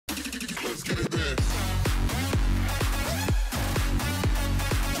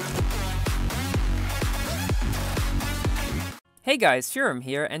Hey guys, Shuram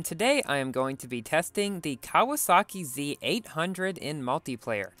here, and today I am going to be testing the Kawasaki Z800 in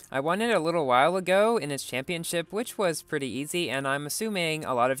multiplayer. I won it a little while ago in its championship, which was pretty easy, and I'm assuming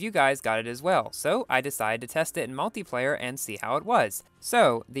a lot of you guys got it as well, so I decided to test it in multiplayer and see how it was.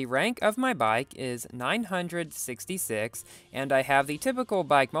 So, the rank of my bike is 966, and I have the typical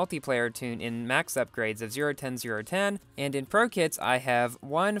bike multiplayer tune in max upgrades of 010, 010, and in pro kits I have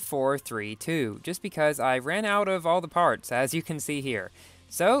 1432, just because I ran out of all the parts, as you can see here.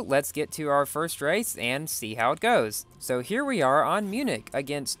 So let's get to our first race and see how it goes. So here we are on Munich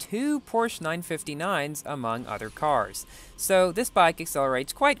against two Porsche 959s among other cars. So this bike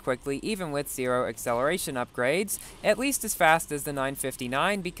accelerates quite quickly even with 0 acceleration upgrades, at least as fast as the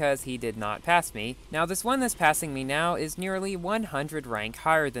 959 because he did not pass me. Now this one that's passing me now is nearly 100 rank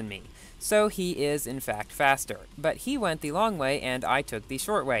higher than me. So he is in fact faster, but he went the long way and I took the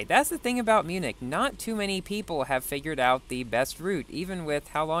short way. That's the thing about Munich, not too many people have figured out the best route, even with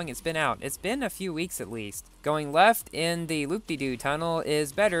how long it's been out. It's been a few weeks at least. Going left in the loop-de-doo tunnel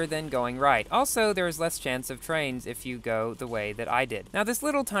is better than going right. Also, there's less chance of trains if you go the way that I did. Now this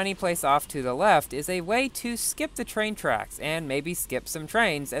little tiny place off to the left is a way to skip the train tracks and maybe skip some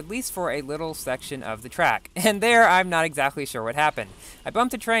trains, at least for a little section of the track. And there, I'm not exactly sure what happened. I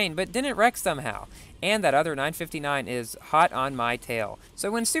bumped a train, but didn't wreck somehow. And that other 959 is hot on my tail. So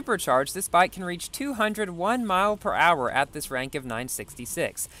when supercharged, this bike can reach 201 miles per hour at this rank of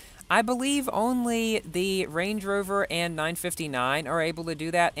 966. I believe only the Range Rover and 959 are able to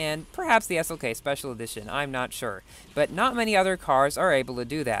do that, and perhaps the SLK Special Edition, I'm not sure. But not many other cars are able to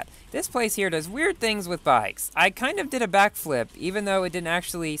do that. This place here does weird things with bikes. I kind of did a backflip, even though it didn't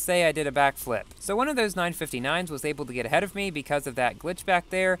actually say I did a backflip. So one of those 959s was able to get ahead of me because of that glitch back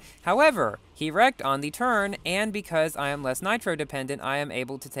there. However, he wrecked on the turn, and because I am less nitro dependent, I am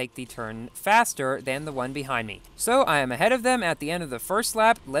able to take the turn faster than the one behind me. So I am ahead of them at the end of the first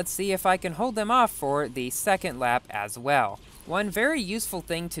lap. Let's see if I can hold them off for the second lap as well. One very useful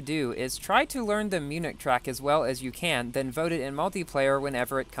thing to do is try to learn the Munich track as well as you can, then vote it in multiplayer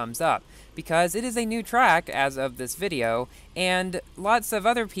whenever it comes up, because it is a new track as of this video, and lots of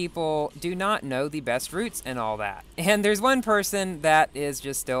other people do not know the best routes and all that. And there's one person that is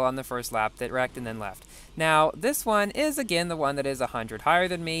just still on the first lap that wrecked and then left. Now, this one is again the one that is 100 higher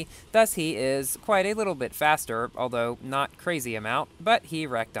than me, thus he is quite a little bit faster, although not crazy amount, but he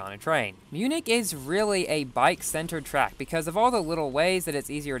wrecked on a train. Munich is really a bike-centered track because of all the little ways that it's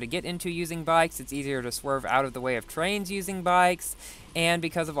easier to get into using bikes, it's easier to swerve out of the way of trains using bikes, and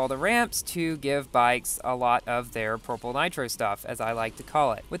because of all the ramps to give bikes a lot of their purple nitro stuff, as I like to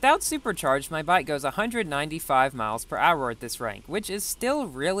call it. Without supercharged, my bike goes 195 miles per hour at this rank, which is still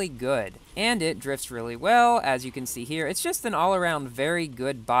really good. And it drifts really well, as you can see here. It's just an all-around very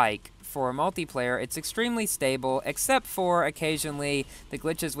good bike. For multiplayer, it's extremely stable, except for occasionally the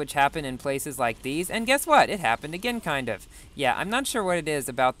glitches which happen in places like these, and guess what? It happened again, kind of. Yeah, I'm not sure what it is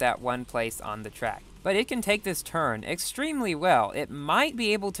about that one place on the track. But it can take this turn extremely well. It might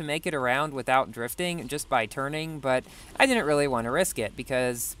be able to make it around without drifting just by turning, but I didn't really want to risk it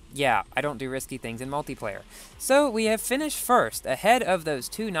because, yeah, I don't do risky things in multiplayer. So we have finished first, ahead of those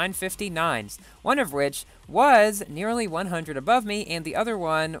two 959s, one of which was nearly 100 above me, and the other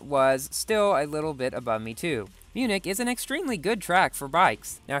one was still a little bit above me too. Munich is an extremely good track for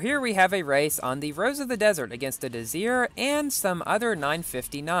bikes. Now here we have a race on the Rose of the Desert against a Desire and some other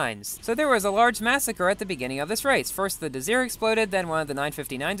 959s. So there was a large massacre at the beginning of this race. First the Desire exploded, then one of the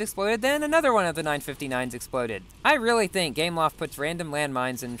 959s exploded, then another one of the 959s exploded. I really think Gameloft puts random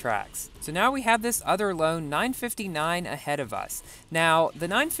landmines in tracks. So now we have this other lone 959 ahead of us. Now, the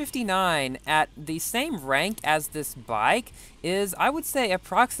 959 at the same rank as this bike is, I would say,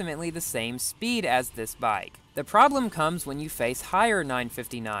 approximately the same speed as this bike. The problem comes when you face higher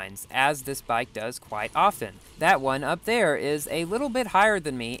 959s, as this bike does quite often. That one up there is a little bit higher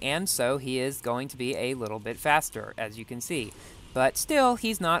than me, and so he is going to be a little bit faster, as you can see. But still,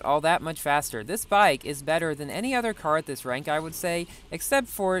 he's not all that much faster. This bike is better than any other car at this rank, I would say, except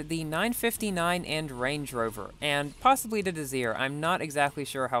for the 959 and Range Rover, and possibly the Desire. I'm not exactly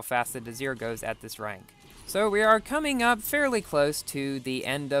sure how fast the Desire goes at this rank. So we are coming up fairly close to the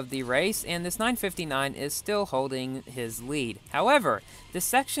end of the race, and this 959 is still holding his lead. However, this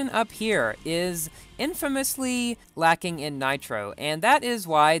section up here is infamously lacking in nitro, and that is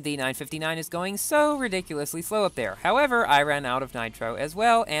why the 959 is going so ridiculously slow up there. However, I ran out of nitro as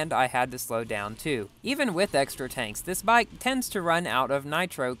well, and I had to slow down too. Even with extra tanks, this bike tends to run out of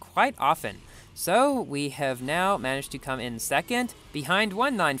nitro quite often. So we have now managed to come in second, behind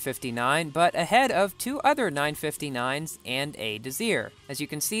one 959, but ahead of two other 959s and a Desire. As you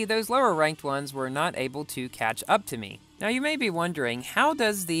can see, those lower ranked ones were not able to catch up to me. Now you may be wondering, how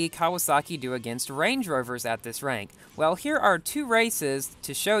does the Kawasaki do against Range Rovers at this rank? Well, here are two races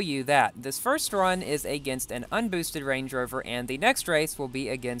to show you that. This first run is against an unboosted Range Rover, and the next race will be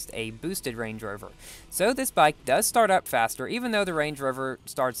against a boosted Range Rover. So this bike does start up faster, even though the Range Rover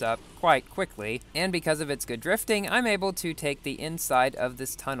starts up quite quickly, and because of its good drifting, I'm able to take the inside of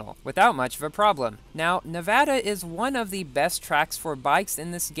this tunnel without much of a problem. Now, Nevada is one of the best tracks for bikes in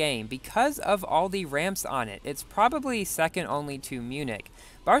this game because of all the ramps on it. It's probably second only to Munich.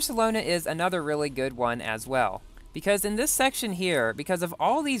 Barcelona is another really good one as well. Because in this section here, because of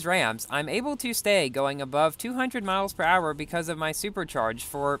all these ramps, I'm able to stay going above 200 miles per hour because of my supercharge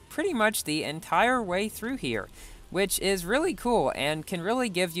for pretty much the entire way through here, which is really cool and can really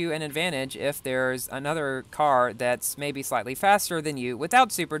give you an advantage if there's another car that's maybe slightly faster than you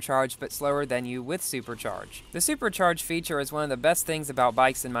without supercharge but slower than you with supercharge. The supercharge feature is one of the best things about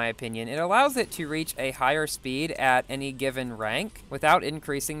bikes in my opinion. It allows it to reach a higher speed at any given rank without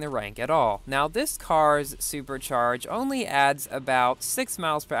increasing the rank at all. Now this car's supercharge only adds about 6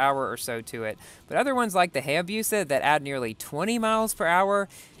 miles per hour or so to it, but other ones like the Hayabusa that add nearly 20 miles per hour,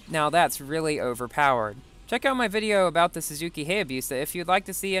 now that's really overpowered. Check out my video about the Suzuki Hayabusa if you'd like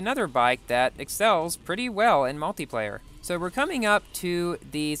to see another bike that excels pretty well in multiplayer. So we're coming up to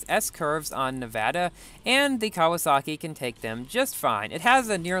these S-curves on Nevada, and the Kawasaki can take them just fine. It has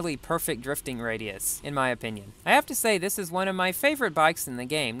a nearly perfect drifting radius, in my opinion. I have to say this is one of my favorite bikes in the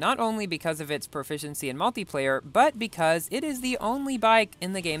game, not only because of its proficiency in multiplayer, but because it is the only bike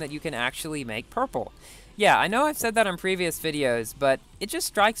in the game that you can actually make purple. Yeah, I know I've said that on previous videos, but it just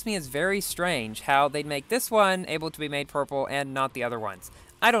strikes me as very strange how they'd make this one able to be made purple and not the other ones.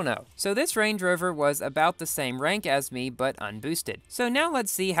 I don't know. So this Range Rover was about the same rank as me, but unboosted. So now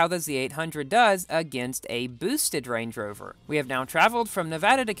let's see how the Z800 does against a boosted Range Rover. We have now traveled from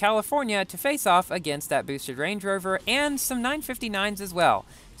Nevada to California to face off against that boosted Range Rover and some 959s as well.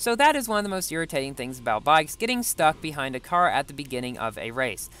 So that is one of the most irritating things about bikes, getting stuck behind a car at the beginning of a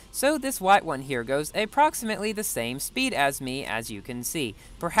race. So this white one here goes approximately the same speed as me, as you can see.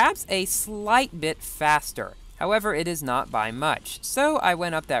 Perhaps a slight bit faster. However, it is not by much. So I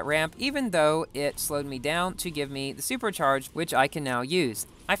went up that ramp even though it slowed me down to give me the supercharge, which I can now use.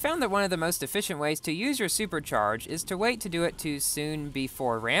 I found that one of the most efficient ways to use your supercharge is to wait to do it too soon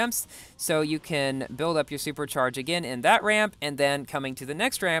before ramps, so you can build up your supercharge again in that ramp, and then coming to the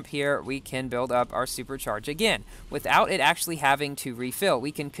next ramp here, we can build up our supercharge again, without it actually having to refill.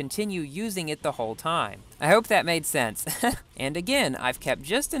 We can continue using it the whole time. I hope that made sense. And again, I've kept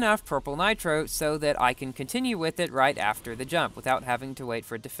just enough purple nitro so that I can continue with it right after the jump, without having to wait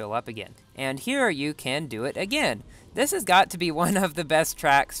for it to fill up again. And here you can do it again. This has got to be one of the best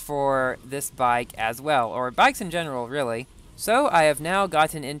tracks for this bike as well, or bikes in general, really. So I have now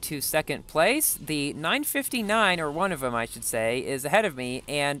gotten into second place. The 959, or one of them I should say, is ahead of me,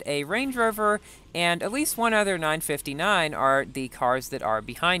 and a Range Rover and at least one other 959 are the cars that are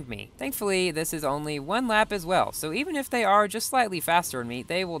behind me. Thankfully, this is only one lap as well, so even if they are just slightly faster than me,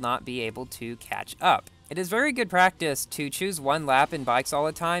 they will not be able to catch up. It is very good practice to choose one lap in bikes all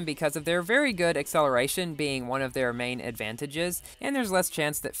the time because of their very good acceleration being one of their main advantages, and there's less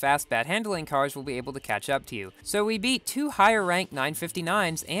chance that fast, bad handling cars will be able to catch up to you. So we beat two higher ranked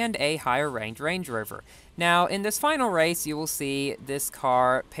 959s and a higher ranked Range Rover. Now, in this final race, you will see this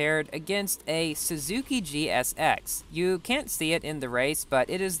car paired against a Suzuki GSX. You can't see it in the race, but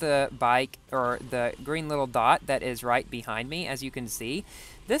it is the bike, or the green little dot that is right behind me, as you can see.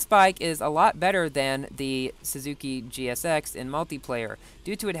 This bike is a lot better than the Suzuki GSX in multiplayer,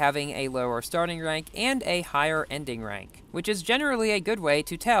 due to it having a lower starting rank and a higher ending rank, which is generally a good way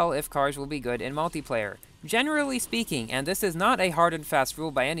to tell if cars will be good in multiplayer. Generally speaking, and this is not a hard and fast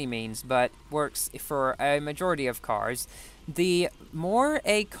rule by any means, but works for a majority of cars, the more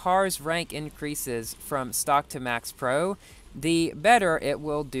a car's rank increases from stock to max pro, the better it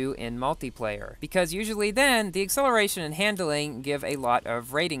will do in multiplayer, because usually then the acceleration and handling give a lot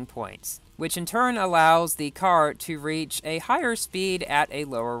of rating points, which in turn allows the car to reach a higher speed at a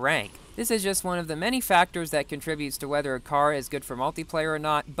lower rank. This is just one of the many factors that contributes to whether a car is good for multiplayer or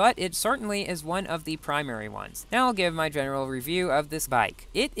not, but it certainly is one of the primary ones. Now I'll give my general review of this bike.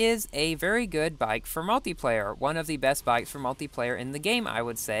 It is a very good bike for multiplayer, one of the best bikes for multiplayer in the game, I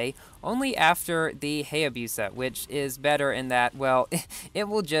would say, only after the Hayabusa, which is better in that, well, it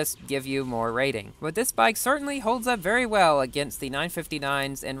will just give you more rating. But this bike certainly holds up very well against the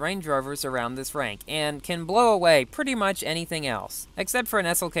 959s and Range Rovers around this rank, and can blow away pretty much anything else, except for an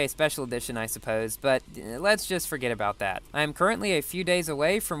SLK Specialist special edition, I suppose, but let's just forget about that. I am currently a few days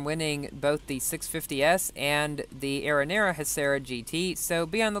away from winning both the 650S and the Aranera Hacera GT, so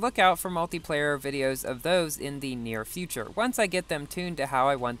be on the lookout for multiplayer videos of those in the near future, once I get them tuned to how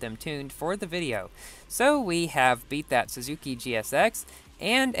I want them tuned for the video. So we have beat that Suzuki GSX,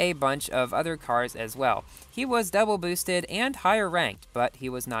 and a bunch of other cars as well. He was double boosted and higher ranked, but he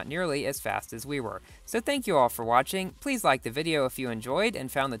was not nearly as fast as we were. So thank you all for watching. Please like the video if you enjoyed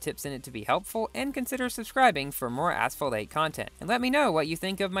and found the tips in it to be helpful, and consider subscribing for more Asphalt 8 content. And let me know what you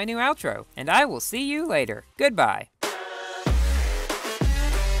think of my new outro, and I will see you later. Goodbye!